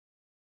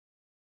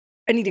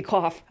I need to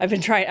cough. I've been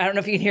trying. I don't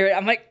know if you can hear it.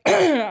 I'm like,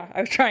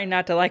 I was trying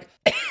not to like.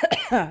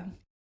 Can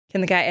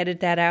the guy edit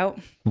that out?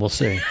 We'll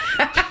see.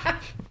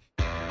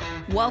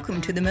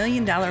 Welcome to the $1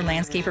 Million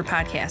Landscaper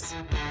Podcast.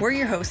 We're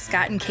your hosts,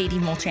 Scott and Katie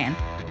Mulchan,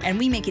 and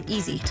we make it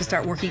easy to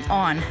start working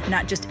on,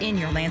 not just in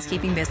your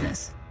landscaping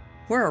business.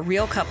 We're a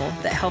real couple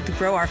that helped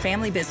grow our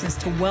family business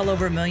to well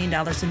over $1 million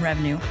in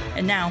revenue,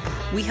 and now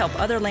we help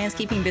other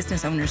landscaping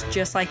business owners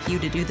just like you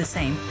to do the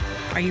same.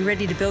 Are you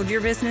ready to build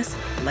your business?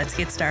 Let's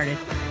get started.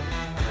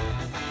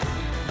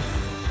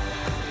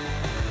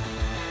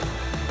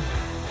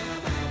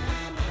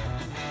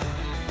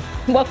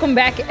 Welcome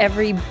back,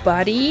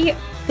 everybody.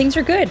 Things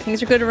are good.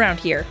 Things are good around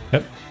here.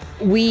 Yep.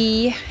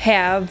 We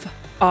have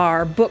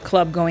our book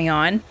club going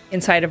on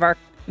inside of our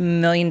 $1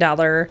 Million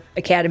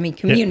Academy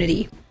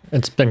community.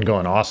 It's been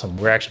going awesome.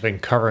 We're actually been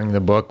covering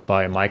the book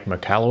by Mike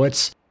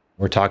Michalowicz.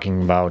 We're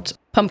talking about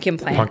Pumpkin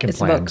Plan. Pumpkin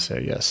Plan. So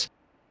yes.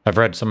 I've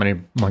read so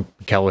many Mike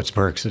Michalowicz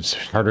books, it's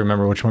hard to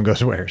remember which one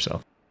goes where.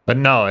 But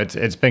no,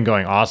 it's been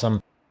going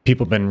awesome.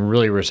 People have been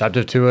really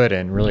receptive to it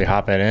and really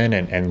hopping in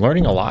and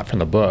learning a lot from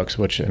the books,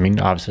 which, I mean,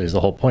 obviously is the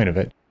whole point of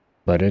it.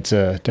 But it's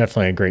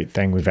definitely a great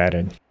thing we've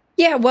added.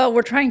 Yeah, well,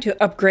 we're trying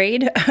to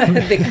upgrade.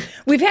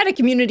 We've had a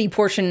community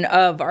portion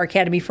of our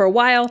academy for a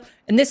while,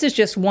 and this is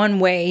just one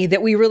way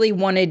that we really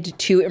wanted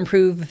to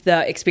improve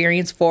the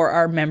experience for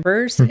our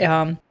members.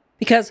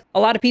 Because a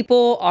lot of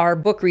people are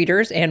book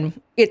readers, and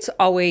it's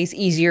always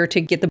easier to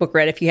get the book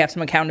read if you have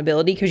some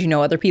accountability because you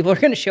know other people are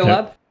going to show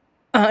up.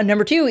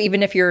 Number two,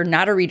 even if you're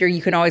not a reader,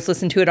 you can always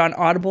listen to it on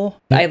Audible.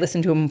 I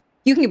listen to them.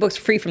 You can get books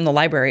free from the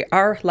library.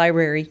 Our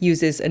library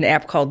uses an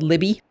app called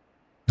Libby,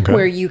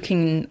 where you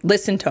can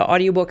listen to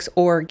audiobooks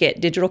or get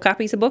digital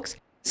copies of books.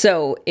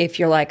 So if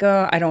you're like,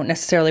 oh, I don't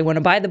necessarily want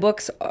to buy the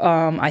books,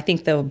 I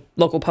think the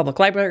local public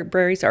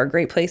libraries are a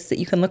great place that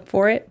you can look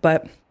for it.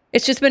 But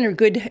it's just been a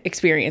good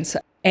experience.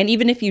 And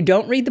even if you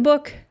don't read the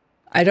book,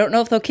 I don't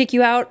know if they'll kick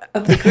you out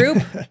of the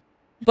group,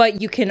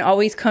 but you can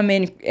always come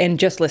in and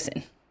just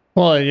listen.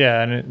 Well,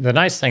 yeah, and the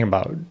nice thing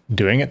about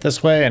doing it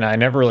this way, and I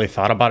never really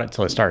thought about it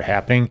until it started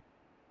happening,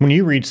 when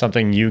you read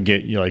something, you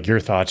get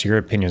your thoughts, your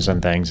opinions on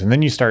things, and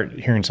then you start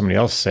hearing somebody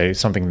else say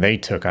something they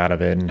took out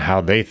of it and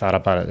how they thought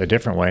about it a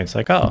different way. It's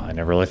like, oh, I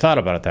never really thought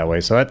about it that way.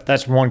 So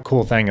that's one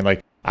cool thing. And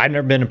like, I've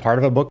never been a part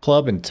of a book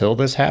club until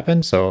this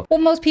happened. So,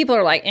 well, most people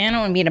are like, I don't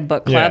want to be in a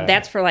book club. Yeah.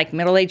 That's for like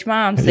middle-aged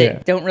moms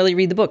that don't really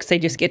read the books. They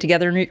just get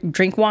together and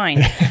drink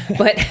wine.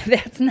 But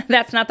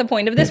that's not the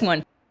point of this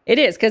one. It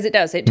is, because it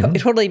does. It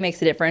totally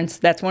makes a difference.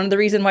 That's one of the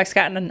reasons why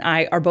Scott and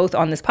I are both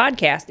on this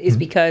podcast is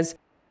because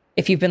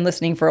if you've been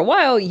listening for a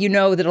while, you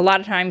know that a lot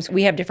of times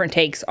we have different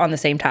takes on the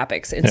same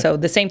topics. And so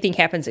the same thing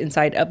happens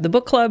inside of the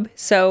book club.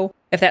 So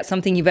if that's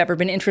something you've ever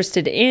been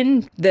interested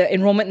in, the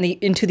enrollment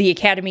into the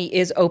academy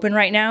is open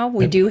right now.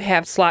 We do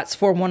have slots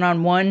for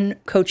one-on-one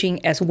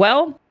coaching as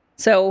well.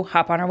 So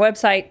hop on our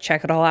website,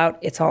 check it all out.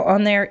 It's all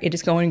on there. It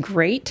is going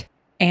great.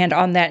 And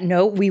on that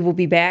note, we will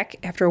be back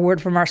after a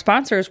word from our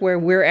sponsors where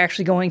we're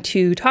actually going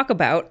to talk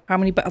about how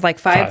many, like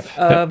five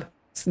of,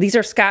 these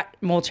are Scott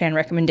Mulchan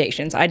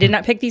recommendations. I did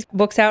not pick these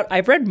books out.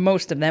 I've read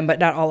most of them, but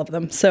not all of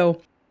them.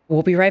 So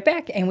we'll be right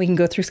back and we can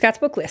go through Scott's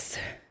book list.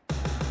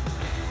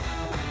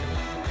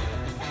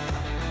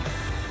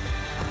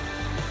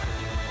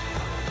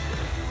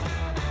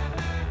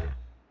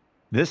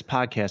 This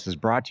podcast is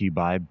brought to you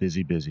by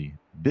BusyBusy.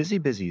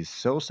 BusyBusy is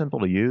so simple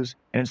to use,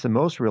 and it's the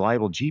most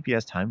reliable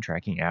GPS time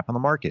tracking app on the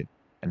market.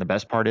 And the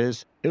best part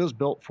is, it was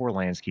built for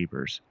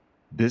landscapers.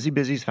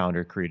 BusyBusy's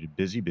founder created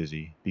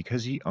BusyBusy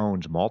because he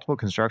owns multiple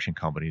construction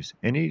companies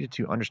and needed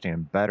to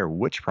understand better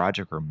which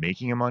projects were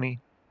making him money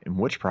and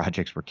which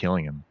projects were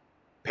killing him.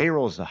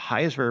 Payroll is the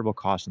highest variable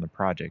cost in the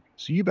project,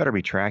 so you better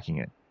be tracking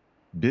it.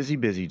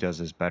 BusyBusy does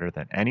this better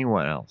than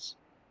anyone else.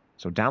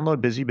 So download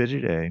BusyBusy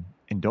today,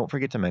 and don't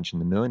forget to mention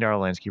the $1 Million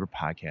Landscaper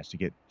podcast to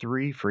get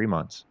 3 free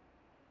months.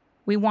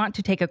 We want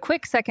to take a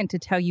quick second to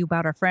tell you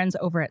about our friends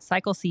over at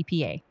Cycle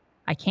CPA.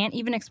 I can't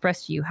even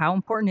express to you how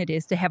important it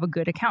is to have a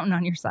good accountant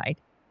on your side.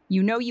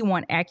 You know you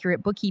want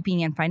accurate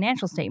bookkeeping and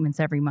financial statements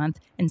every month.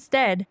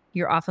 Instead,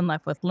 you're often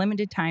left with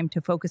limited time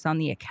to focus on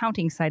the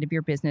accounting side of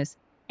your business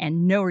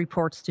and no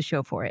reports to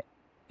show for it.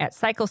 At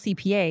Cycle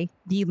CPA,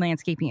 the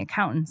landscaping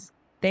accountants,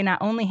 they not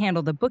only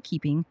handle the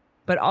bookkeeping,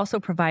 but also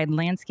provide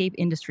landscape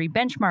industry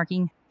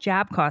benchmarking,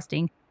 job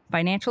costing,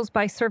 financials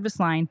by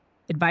service line,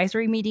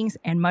 advisory meetings,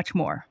 and much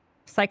more.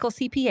 Cycle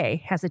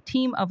CPA has a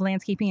team of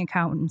landscaping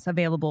accountants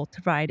available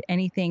to provide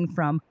anything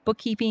from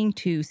bookkeeping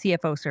to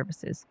CFO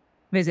services.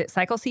 Visit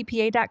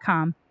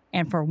cyclecpa.com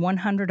and for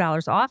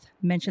 $100 off,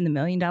 mention the $1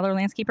 Million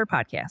Landscaper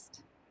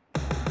podcast.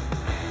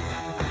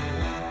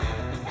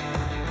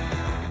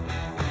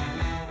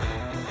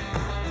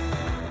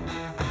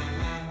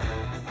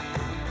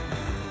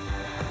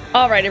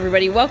 All right,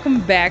 everybody, welcome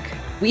back.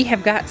 We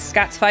have got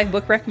Scott's 5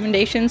 book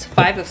recommendations,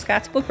 5 of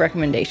Scott's book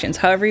recommendations,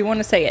 however you want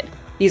to say it.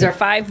 These are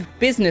 5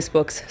 business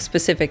books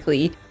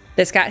specifically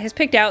that Scott has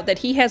picked out that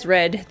he has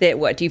read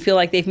that, do you feel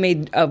like they've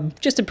made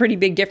just a pretty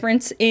big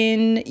difference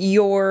in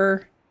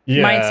your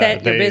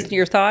mindset, your business,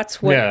 your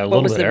thoughts? What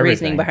was the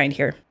reasoning behind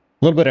here?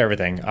 little bit of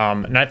everything.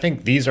 And I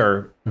think these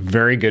are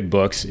very good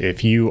books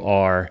if you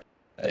are,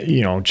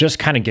 just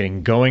kind of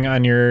getting going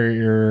on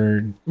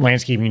your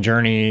landscaping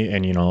journey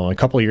and, a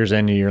couple of years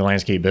into your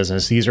landscape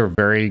business. These are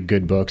very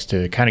good books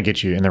to kind of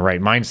get you in the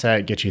right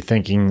mindset, get you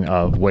thinking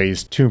of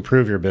ways to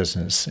improve your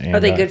business. And, are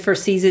they good for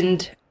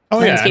seasoned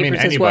landscapers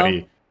as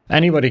well?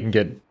 Anybody can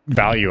get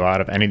value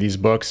out of any of these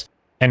books.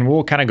 And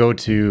we'll kind of go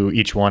to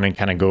each one and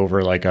kind of go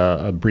over like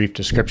a brief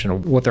description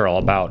of what they're all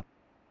about.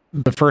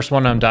 The first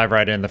one, I'm dive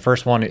right in. The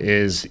first one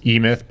is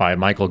E-Myth by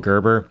Michael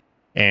Gerber.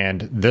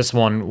 And this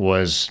one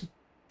was...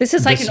 This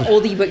is like an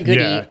oldie but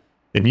goodie. Yeah.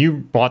 And you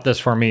bought this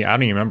for me, I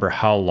don't even remember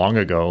how long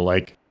ago.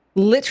 Like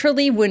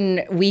literally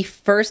when we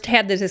first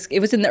had this, it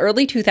was in the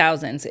early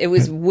 2000s. It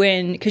was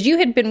when, because you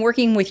had been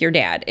working with your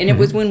dad, and it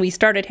was when we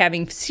started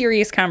having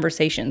serious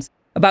conversations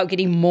about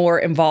getting more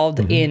involved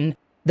in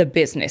the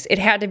business. It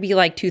had to be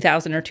like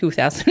 2000 or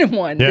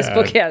 2001. Yeah.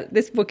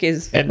 This book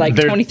is like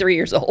 23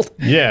 years old.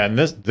 Yeah, and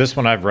this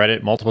one I've read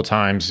it multiple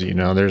times.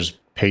 There's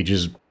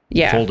pages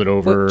folded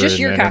over. Well, just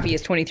your copy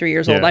is 23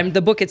 years old.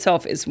 The book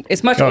itself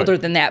is much older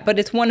than that, but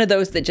it's one of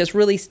those that just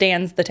really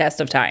stands the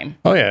test of time.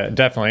 Oh yeah,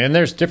 definitely. And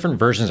there's different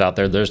versions out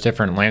there. There's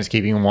different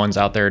landscaping ones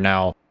out there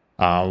now.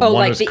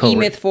 Like the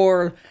E-Myth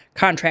for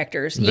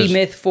contractors,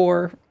 E-Myth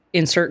for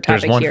insert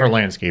topic here. There's one for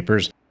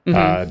landscapers.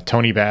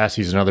 Tony Bass,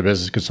 he's another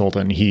business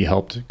consultant. He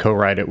helped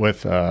co-write it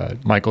with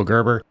Michael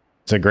Gerber.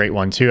 It's a great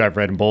one too. I've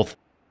read them both,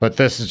 but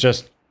this is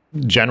just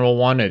general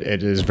one.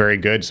 It is very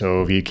good.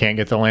 So if you can't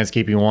get the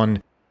landscaping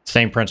one,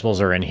 same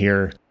principles are in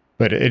here.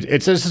 But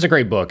this is a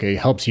great book. It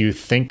helps you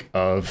think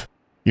of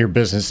your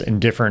business in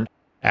different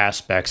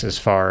aspects, as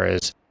far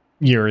as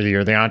you're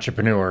the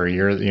entrepreneur,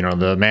 you're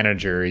the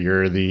manager,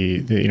 you're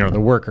the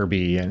worker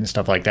bee and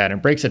stuff like that.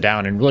 And breaks it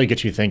down and really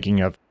gets you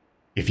thinking of,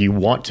 if you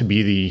want to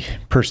be the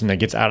person that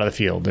gets out of the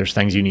field, there's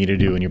things you need to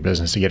do in your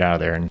business to get out of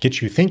there and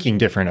get you thinking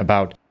different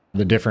about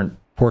the different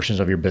portions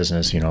of your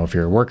business. If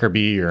you're a worker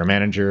bee, you're a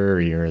manager,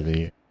 or you're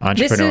the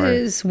entrepreneur.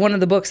 This is one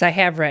of the books I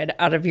have read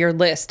out of your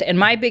list. And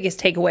my biggest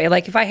takeaway,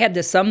 like if I had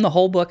to sum the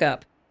whole book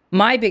up,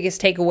 my biggest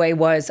takeaway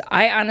was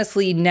I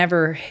honestly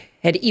never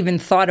had even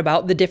thought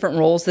about the different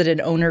roles that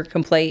an owner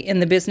can play in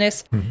the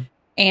business.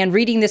 And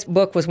reading this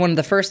book was one of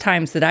the first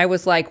times that I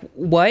was like,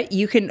 what?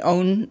 You can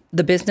own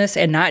the business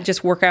and not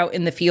just work out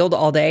in the field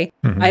all day?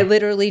 I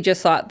literally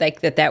just thought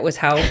like that was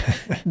how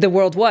the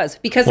world was,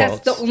 because that's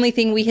the only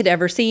thing we had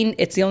ever seen.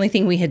 It's the only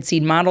thing we had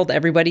seen modeled.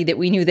 Everybody that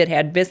we knew that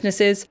had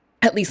businesses,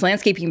 at least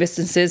landscaping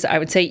businesses, I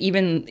would say,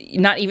 even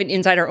not even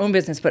inside our own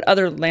business, but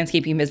other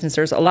landscaping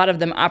businesses, a lot of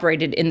them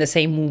operated in the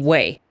same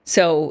way.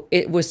 So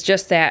it was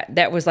just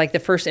that was like the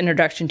first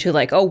introduction to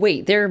like, oh,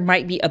 wait, there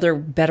might be other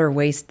better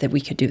ways that we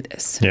could do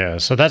this. Yeah.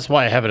 So that's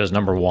why I have it as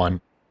number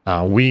one.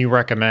 We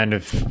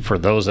recommend for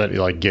those that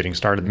like getting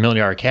started, the Million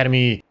Yard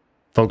Academy,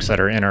 folks that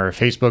are in our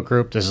Facebook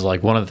group, this is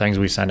like one of the things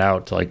we send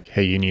out to like,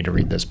 hey, you need to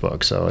read this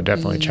book. So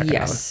definitely check it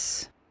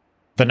out.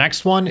 The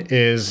next one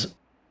is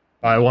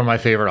by one of my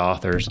favorite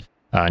authors.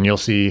 And you'll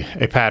see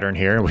a pattern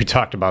here. We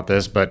talked about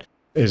this, but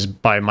is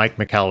by Mike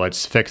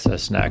Michalowicz, Fix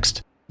This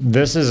Next.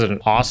 This is an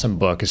awesome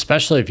book,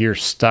 especially if you're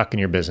stuck in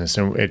your business.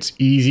 And it's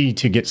easy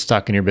to get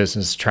stuck in your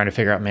business trying to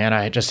figure out, man,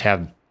 I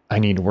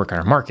need to work on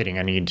our marketing.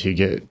 I need to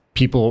get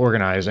people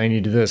organized. I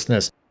need to do this and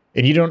this.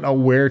 And you don't know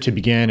where to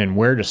begin and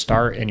where to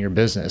start in your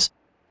business.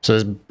 So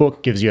this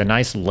book gives you a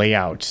nice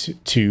layout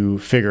to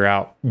figure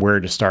out where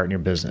to start in your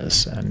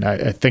business. And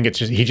I think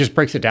he just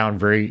breaks it down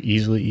very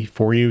easily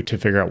for you to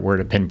figure out where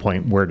to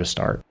pinpoint where to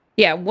start.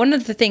 Yeah, one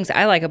of the things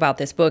I like about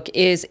this book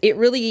is it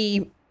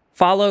really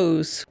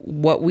follows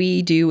what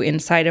we do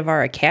inside of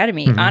our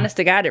academy. Honest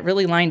to God, it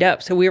really lined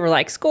up. So we were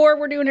like, score,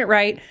 we're doing it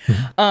right.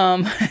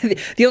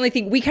 The only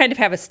thing, we kind of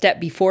have a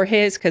step before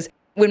his, because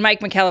when Mike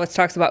Michalowicz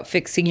talks about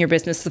fixing your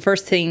business, the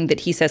first thing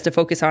that he says to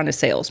focus on is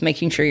sales,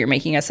 making sure you're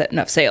making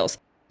enough sales.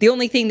 The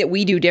only thing that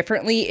we do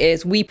differently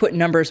is we put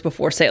numbers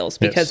before sales,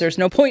 because there's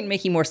no point in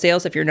making more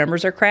sales if your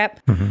numbers are crap.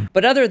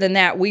 But other than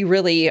that, we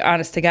really,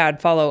 honest to God,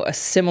 follow a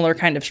similar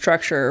kind of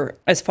structure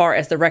as far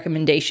as the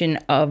recommendation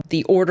of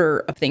the order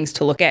of things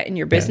to look at in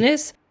your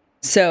business.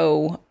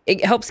 So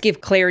it helps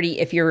give clarity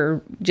if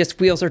you're just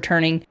wheels are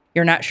turning,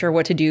 you're not sure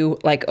what to do,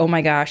 like, oh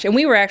my gosh. And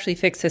we were actually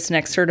Fix This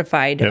Next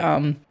certified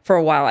for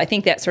a while. I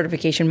think that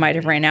certification might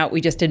have ran out.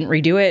 We just didn't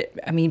redo it.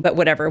 I mean, but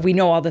whatever, we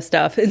know all the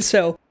stuff. And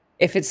so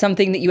if it's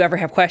something that you ever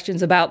have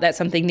questions about, that's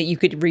something that you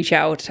could reach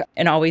out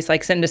and always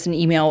like send us an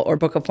email or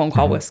book a phone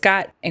call with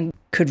Scott, and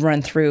could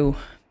run through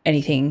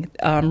anything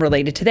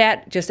related to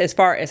that, just as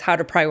far as how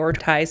to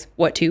prioritize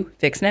what to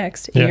fix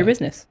next in your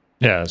business.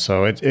 Yeah,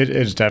 so it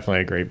is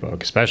definitely a great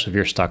book, especially if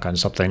you're stuck on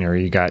something or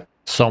you got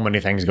so many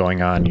things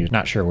going on, you're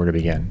not sure where to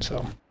begin.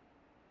 So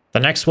the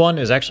next one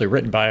is actually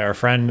written by our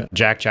friend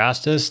Jack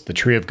Justice, The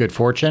Tree of Good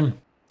Fortune.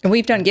 And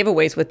we've done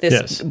giveaways with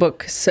this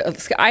book. So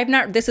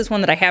this is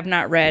one that I have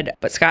not read,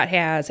 but Scott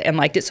has, and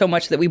liked it so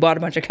much that we bought a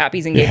bunch of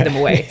copies and gave them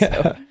away.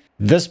 So.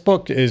 This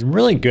book is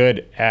really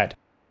good at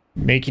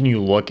making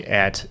you look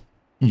at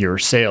your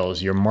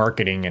sales, your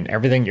marketing, and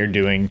everything you're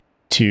doing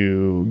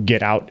to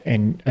get out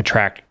and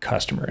attract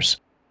customers.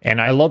 And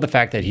I love the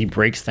fact that he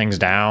breaks things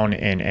down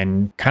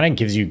and kind of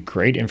gives you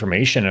great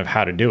information of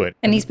how to do it.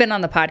 And he's been on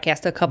the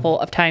podcast a couple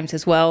of times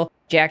as well.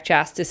 Jack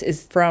Justice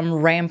is from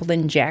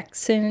Ramblin'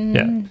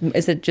 Jackson. Yeah.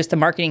 Is it just a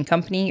marketing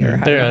company? Or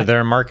they're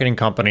a marketing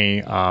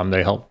company.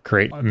 They help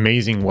create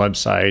amazing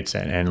websites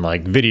and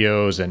like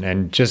videos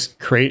and just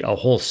create a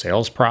whole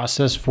sales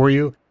process for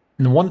you.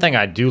 And the one thing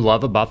I do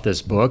love about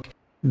this book,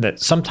 that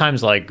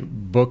sometimes like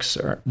books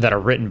that are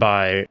written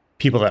by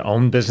people that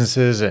own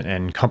businesses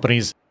and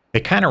companies, they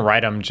kind of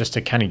write them just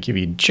to kind of give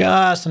you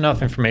just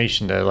enough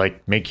information to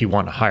like make you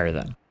want to hire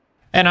them.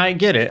 And I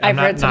get it. I've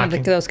read some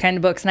of those kind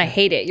of books and I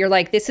hate it. You're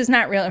like, this is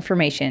not real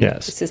information.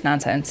 Yes. This is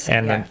nonsense.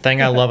 And the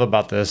thing I love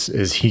about this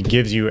is he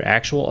gives you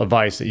actual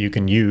advice that you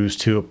can use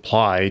to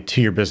apply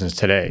to your business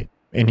today.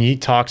 And he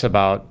talks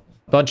about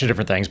a bunch of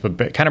different things,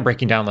 but kind of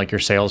breaking down like your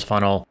sales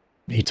funnel.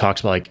 He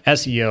talks about like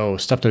SEO,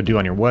 stuff to do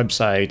on your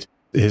website.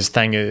 His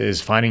thing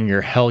is finding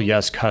your hell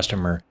yes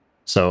customer.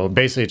 So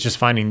basically, it's just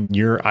finding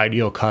your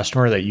ideal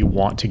customer that you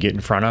want to get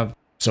in front of.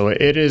 So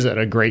it is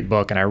a great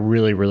book, and I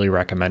really, really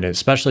recommend it,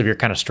 especially if you're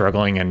kind of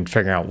struggling and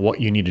figuring out what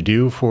you need to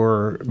do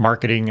for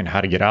marketing and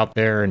how to get out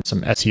there and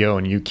some SEO,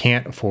 and you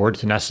can't afford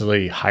to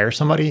necessarily hire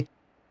somebody.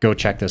 Go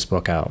check this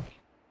book out.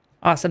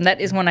 Awesome. That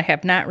is one I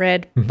have not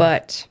read,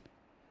 but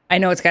I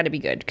know it's got to be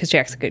good because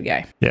Jack's a good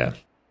guy. Yeah.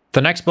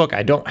 The next book,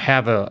 I don't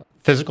have a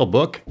physical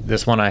book.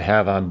 This one I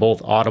have on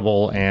both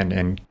Audible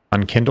and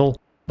on Kindle.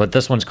 But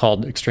this one's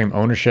called Extreme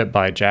Ownership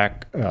by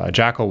Jocko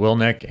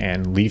Willink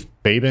and Leif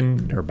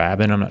Babin, or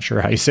Babin, I'm not sure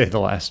how you say the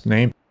last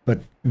name. But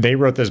they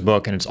wrote this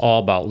book, and it's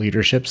all about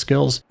leadership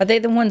skills. Are they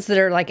the ones that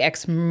are like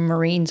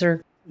ex-Marines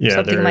or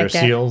something like that?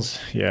 Yeah, they're SEALs.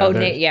 Yeah. Oh,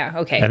 yeah,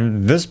 okay.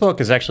 And this book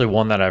is actually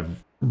one that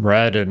I've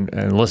read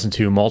and listened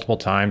to multiple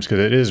times because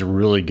it is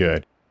really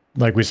good.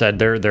 Like we said,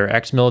 they're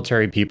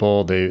ex-military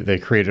people. They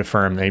created a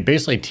firm. They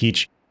basically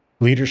teach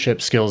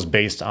leadership skills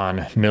based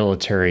on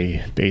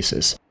military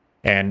basis.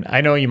 And I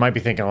know you might be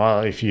thinking,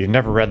 well, if you've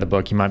never read the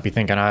book, you might be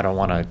thinking, I don't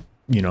want to,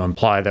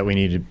 imply that we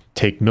need to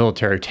take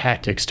military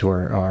tactics to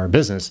our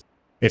business.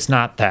 It's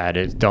not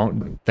that.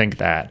 Don't think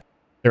that.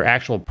 They're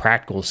actual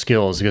practical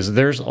skills because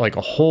there's like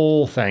a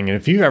whole thing. And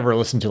if you ever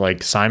listen to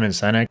like Simon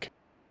Sinek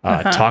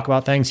talk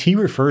about things, he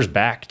refers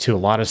back to a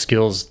lot of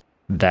skills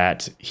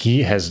that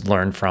he has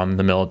learned from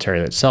the military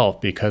itself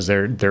because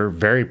they're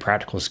very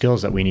practical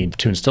skills that we need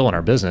to instill in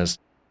our business.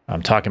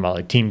 I'm talking about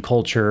like team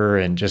culture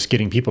and just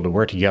getting people to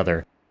work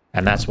together.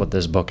 And that's what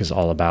this book is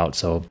all about.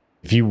 So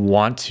if you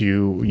want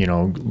to,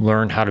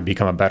 learn how to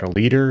become a better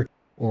leader.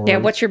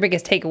 What's your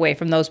biggest takeaway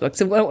from those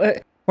books?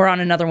 We're on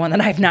another one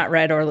that I've not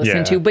read or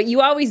listened to, but you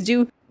always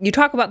do. You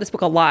talk about this book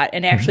a lot.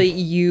 And actually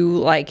you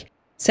like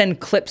send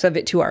clips of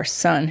it to our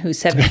son who's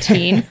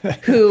 17,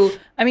 who,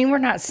 I mean, we're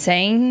not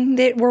saying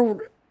that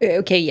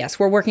yes,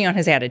 we're working on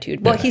his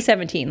attitude. Well, he's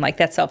 17, like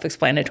that's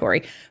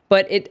self-explanatory.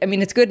 But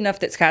it's good enough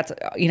that Scott's,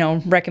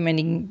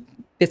 recommending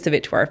bits of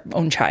it to our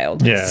own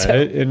child. Yeah, so.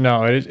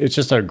 It's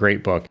just a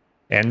great book.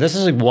 And this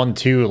is one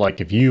too, like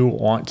if you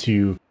want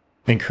to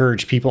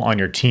encourage people on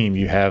your team,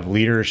 you have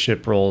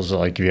leadership roles,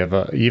 like you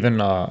have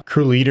even a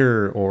crew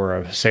leader or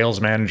a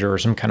sales manager or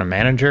some kind of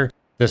manager.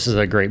 This is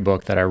a great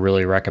book that I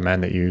really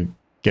recommend that you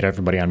get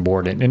everybody on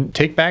board and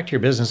take back to your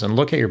business and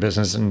look at your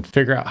business and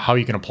figure out how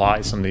you can apply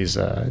some of these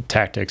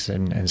tactics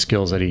and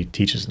skills that he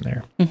teaches in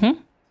there. Mm-hmm.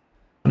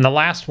 And the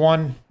last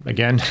one,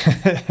 again.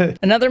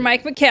 Another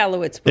Mike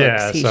Michalowicz books.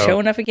 Yeah, He's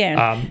showing up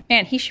again.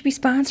 Man, he should be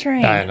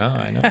sponsoring.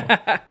 I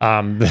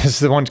know. This is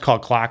the one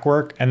called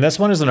Clockwork. And this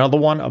one is another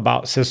one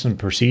about system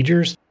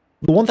procedures.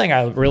 The one thing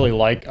I really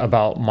like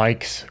about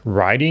Mike's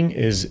writing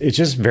is it's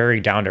just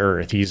very down to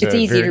earth. It's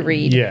easy to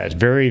read. Yeah, it's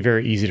very,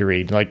 very easy to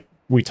read. Like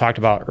we talked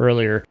about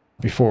earlier,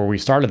 before we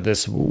started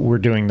this, we're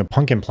doing the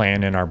Pumpkin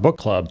Plan in our book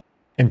club.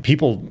 And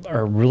people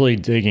are really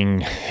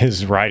digging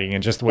his writing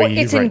and just the way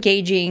it's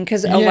engaging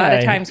because a lot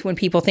of times when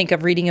people think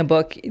of reading a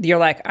book, you're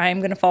like, I'm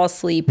going to fall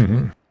asleep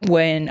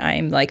when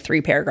I'm like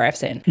 3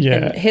 paragraphs in. Yeah.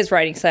 And his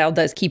writing style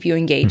does keep you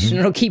engaged and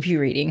it'll keep you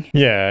reading.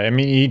 Yeah. I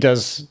mean, he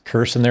does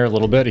curse in there a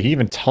little bit. He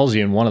even tells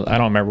you in I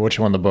don't remember which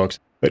one of the books,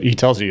 but he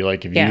tells you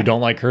like, if you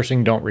don't like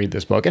cursing, don't read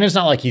this book. And it's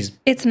not like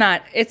it's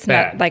not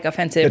like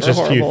offensive it's or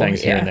horrible. It's just a few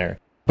things here and there.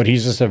 But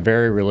he's just a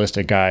very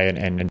realistic guy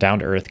and down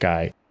to earth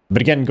guy.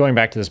 But again, going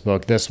back to this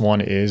book, this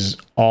one is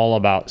all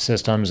about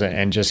systems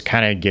and just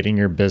kind of getting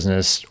your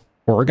business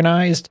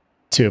organized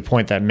to a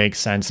point that makes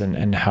sense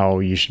and how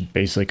you should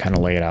basically kind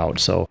of lay it out.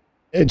 So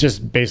it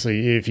just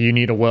basically, if you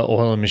need a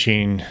well-oiled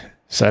machine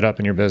set up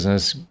in your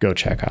business, go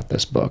check out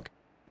this book.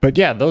 But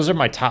yeah, those are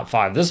my top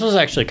 5. This was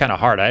actually kind of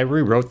hard. I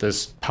rewrote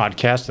this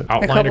podcast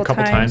outline a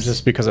couple times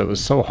just because it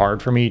was so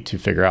hard for me to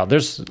figure out.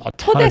 There's a ton of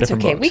different books. That's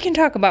okay. We can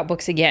talk about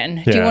books again.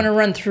 Yeah. Do you want to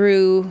run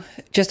through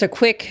just a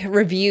quick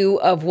review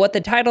of what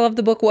the title of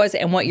the book was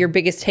and what your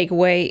biggest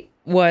takeaway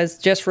was,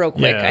 just real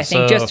quick? Yeah, I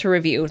think just to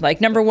review.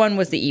 Like number 1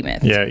 was the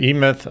E-Myth. Yeah,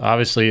 E-Myth.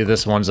 Obviously,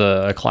 this one's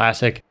a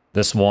classic.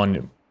 This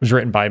one was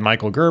written by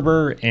Michael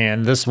Gerber.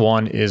 And this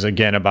one is,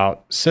 again,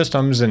 about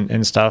systems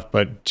and stuff,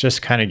 but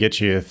just kind of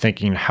gets you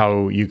thinking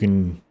how you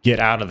can get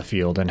out of the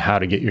field and how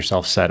to get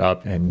yourself set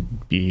up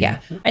and be.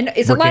 Yeah. And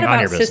it's a lot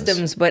about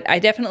systems, but I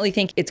definitely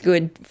think it's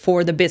good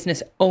for the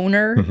business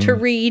owner to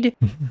read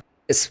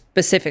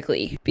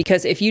specifically,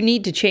 because if you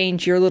need to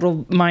change your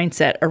little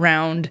mindset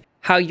around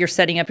how you're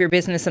setting up your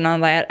business and all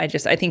that, I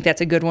think that's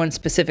a good one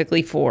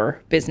specifically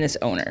for business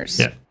owners.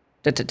 Yeah.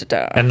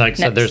 And like I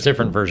said, there's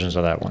different versions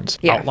of that one.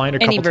 Yeah. Outlined a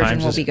couple Any version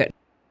times will be good.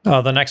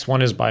 The next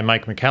one is by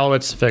Mike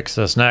Michalowicz, Fix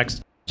This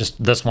Next.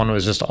 Just this one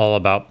was just all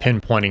about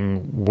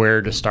pinpointing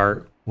where to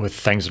start with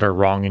things that are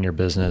wrong in your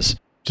business,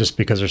 just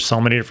because there's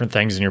so many different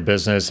things in your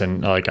business.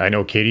 And like, I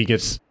know Katie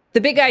gets... The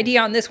big idea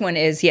on this one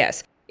is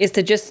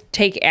to just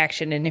take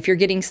action. And if you're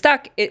getting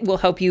stuck, it will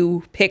help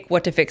you pick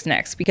what to fix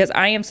next, because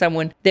I am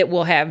someone that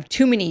will have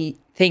too many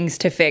things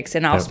to fix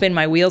and I'll spin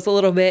my wheels a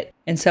little bit.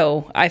 And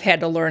so I've had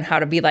to learn how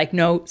to be like,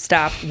 no,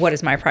 stop. What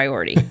is my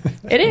priority?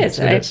 It is.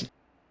 It is.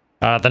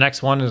 The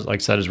next one is, like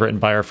I said, is written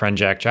by our friend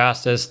Jack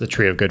Justice, The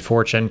Tree of Good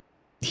Fortune.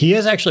 He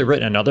has actually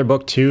written another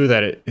book too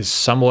that is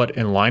somewhat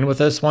in line with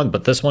this one,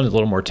 but this one is a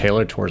little more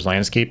tailored towards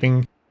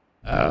landscaping.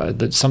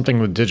 That's something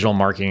with digital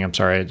marketing. I'm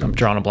sorry, I'm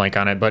drawing a blank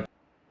on it, but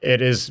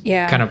it is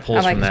kind of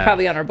pulls from that. It's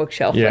probably on our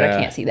bookshelf, but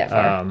I can't see that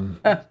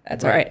far.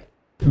 That's all right.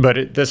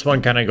 But this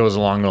one kind of goes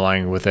along the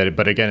line with it.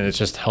 But again, it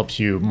just helps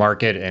you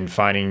market and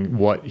finding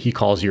what he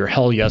calls your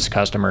hell yes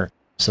customer.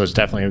 So it's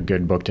definitely a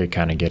good book to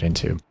kind of get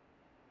into.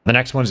 The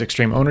next one is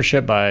Extreme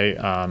Ownership by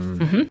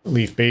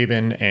Leif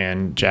Babin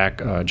and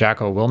Jocko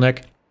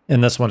Willink.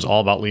 And this one's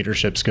all about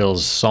leadership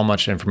skills. So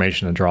much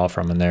information to draw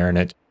from in there.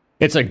 And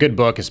it's a good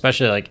book,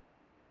 especially like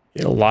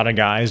a lot of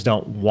guys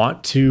don't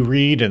want to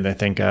read and they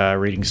think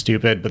reading's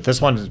stupid. But this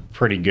one is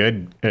pretty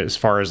good as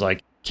far as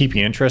like keep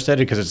you interested,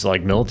 because it's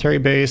like military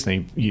based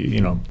and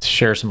you know,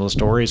 share some of the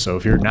stories. So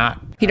if you're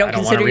not, you don't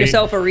consider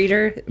yourself a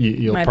reader,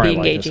 you'll might probably be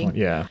engaging. Like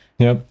this one.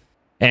 Yeah. Yep.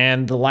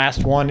 And the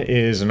last one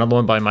is another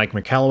one by Mike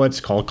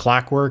Michalowicz called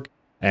Clockwork.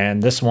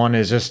 And this one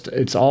is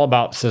it's all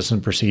about system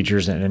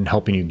procedures and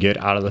helping you get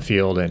out of the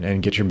field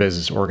and get your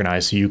business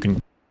organized so you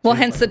can. Well,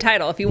 hence the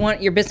title. If you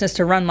want your business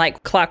to run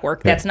like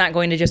clockwork, that's not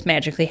going to just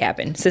magically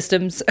happen.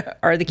 Systems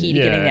are the key to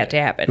getting that to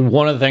happen.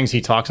 One of the things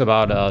he talks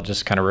about, I'll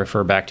just kind of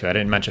refer back to, I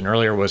didn't mention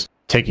earlier, was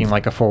taking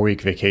like a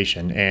 4-week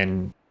vacation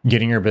and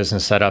getting your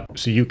business set up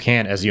so you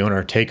can, as the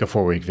owner, take a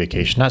 4-week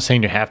vacation. Not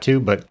saying you have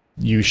to, but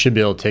you should be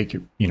able to take,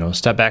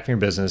 step back from your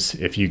business.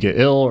 If you get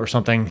ill or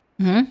something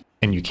and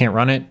you can't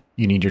run it,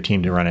 you need your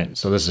team to run it.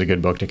 So this is a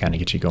good book to kind of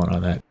get you going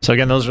on that. So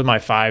again, those are my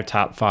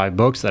top 5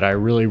 books that I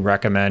really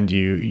recommend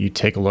you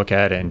take a look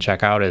at and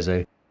check out as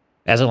a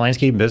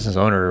landscape business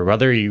owner,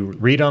 whether you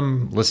read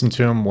them, listen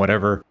to them,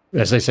 whatever.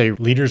 As they say,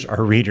 leaders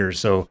are readers.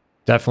 So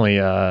definitely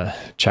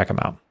check them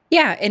out.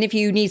 Yeah. And if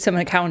you need some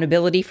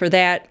accountability for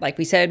that, like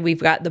we said,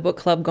 we've got the book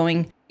club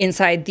going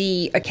inside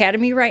the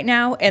academy right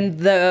now. And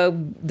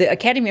the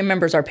academy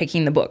members are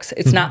picking the books.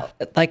 It's not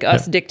like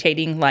us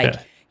dictating,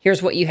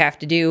 here's what you have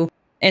to do.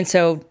 And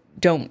so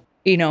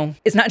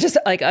it's not just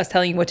like us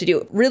telling you what to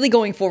do. Really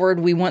going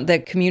forward, we want the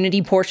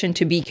community portion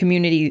to be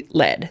community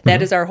led.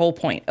 That is our whole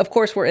point. Of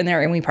course, we're in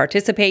there and we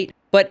participate,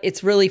 but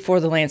it's really for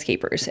the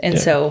landscapers. And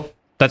so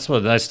that's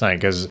what that's nice,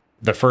 because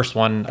the first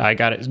one I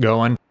got it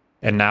going,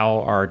 and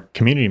now our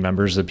community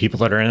members, the people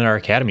that are in our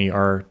academy,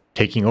 are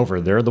taking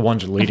over. They're the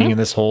ones leading in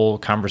this whole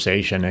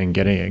conversation and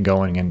getting it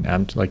going.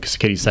 And like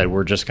Katie said,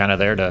 we're just kind of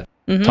there to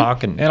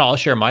talk, and I'll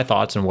share my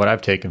thoughts and what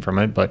I've taken from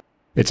it. But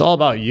it's all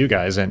about you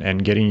guys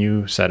and getting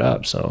you set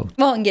up. So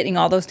and getting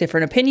all those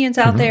different opinions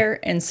out there.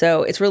 And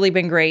so it's really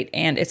been great,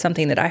 and it's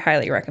something that I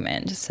highly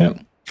recommend. So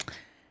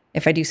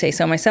if I do say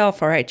so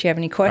myself, all right, do you have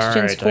any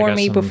questions for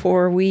me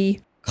before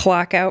we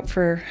clock out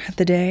for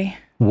the day?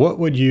 What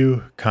would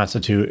you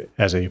constitute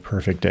as a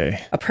perfect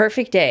day? A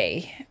perfect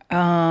day.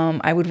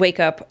 I would wake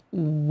up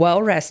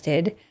well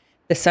rested.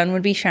 The sun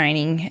would be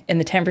shining, and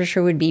the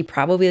temperature would be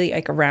probably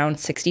like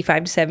around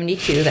 65 to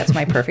 72. That's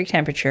my perfect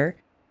temperature.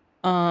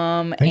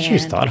 I think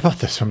she's thought about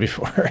this one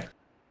before.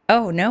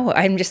 Oh no,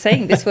 I'm just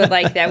saying this would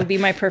that would be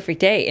my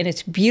perfect day, and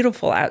it's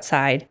beautiful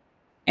outside.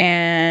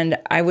 And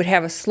I would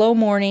have a slow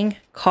morning,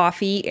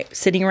 coffee,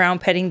 sitting around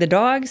petting the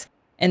dogs,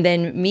 and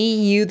then me,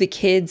 you, the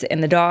kids,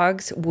 and the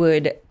dogs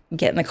would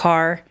get in the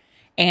car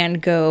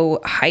and go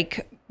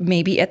hike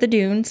maybe at the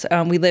dunes.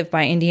 We live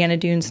by Indiana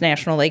Dunes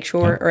National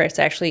Lakeshore, or it's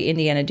actually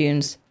Indiana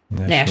Dunes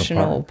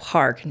National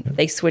Park.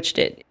 They switched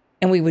it.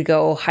 And we would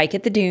go hike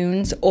at the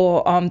dunes,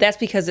 or that's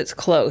because it's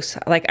close.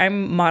 Like,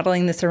 I'm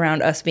modeling this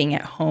around us being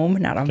at home,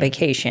 not on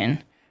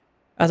vacation.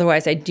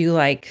 Otherwise, I do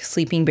like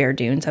Sleeping Bear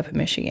Dunes up in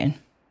Michigan.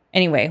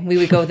 Anyway, we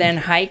would go then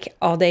hike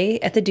all day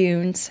at the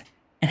dunes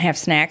and have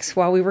snacks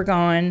while we were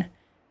gone,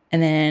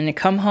 and then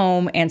come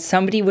home and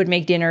somebody would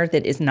make dinner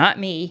that is not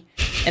me.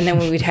 And then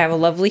we would have a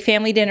lovely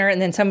family dinner,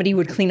 and then somebody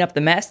would clean up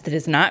the mess that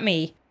is not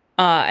me.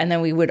 And then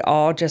we would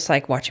all just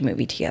watch a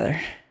movie together.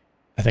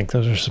 I think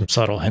those are some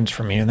subtle hints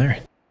from me in there.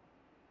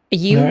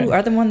 You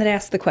are the one that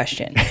asked the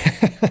question.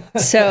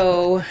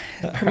 So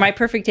my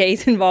perfect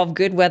days involve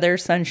good weather,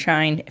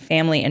 sunshine,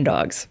 family, and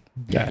dogs.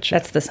 Gotcha.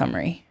 That's the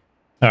summary.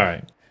 All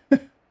right.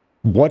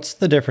 What's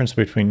the difference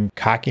between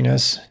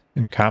cockiness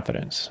and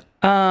confidence?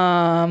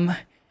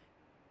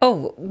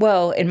 Oh,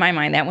 well, in my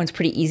mind, that one's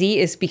pretty easy,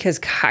 is because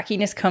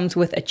cockiness comes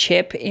with a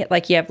chip,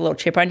 like you have a little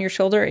chip on your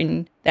shoulder,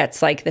 and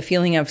that's like the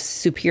feeling of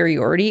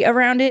superiority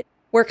around it,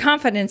 where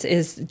confidence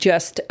is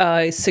just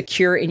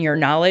secure in your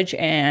knowledge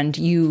and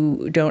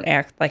you don't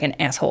act like an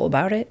asshole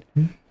about it.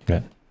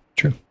 Yeah,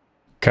 true.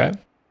 Okay.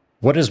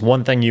 What is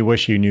one thing you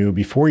wish you knew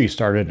before you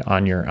started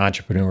on your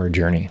entrepreneur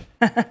journey?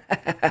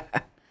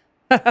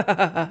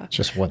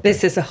 Just one thing.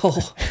 This is a whole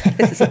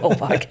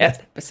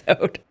podcast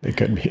episode. It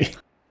could be.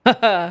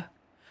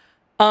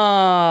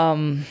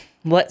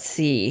 Let's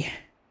see.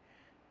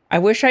 I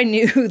wish I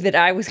knew that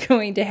I was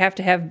going to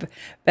have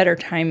better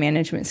time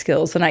management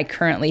skills than I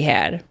currently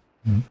had,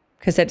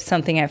 because that's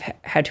something I've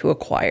had to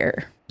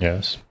acquire.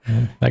 Yes,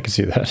 I can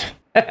see that.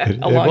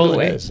 Along the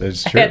way.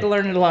 It's true. I had to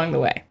learn it along the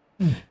way.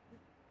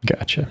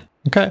 Gotcha.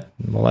 Okay.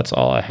 Well, that's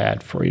all I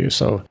had for you.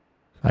 So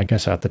I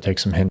guess I have to take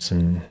some hints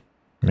and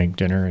make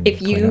dinner. And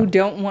if you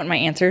don't want my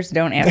answers,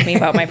 don't ask me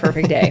about my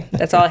perfect day.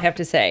 That's all I have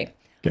to say.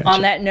 Gotcha.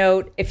 On that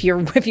note, if you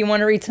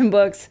want to read some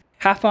books,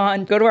 hop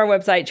on, go to our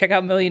website, check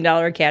out $1 Million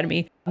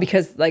Academy,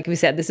 because like we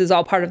said, this is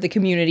all part of the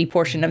community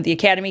portion of the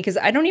Academy, because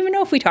I don't even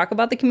know if we talk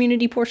about the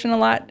community portion a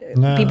lot.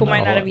 People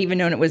might not have even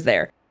known it was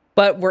there,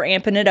 but we're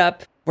amping it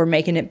up. We're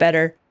making it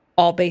better,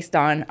 all based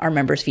on our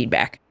members'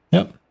 feedback.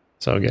 Yep.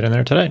 So get in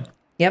there today.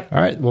 Yep.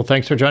 All right. Well,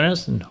 thanks for joining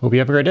us, and hope you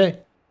have a great day.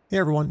 Hey,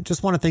 everyone.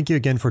 Just want to thank you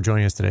again for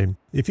joining us today.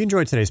 If you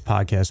enjoyed today's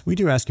podcast, we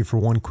do ask you for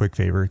one quick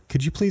favor.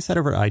 Could you please head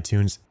over to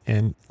iTunes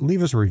and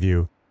leave us a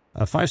review?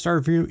 A 5-star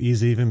review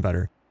is even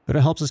better, but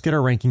it helps us get our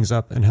rankings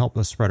up and help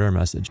us spread our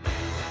message.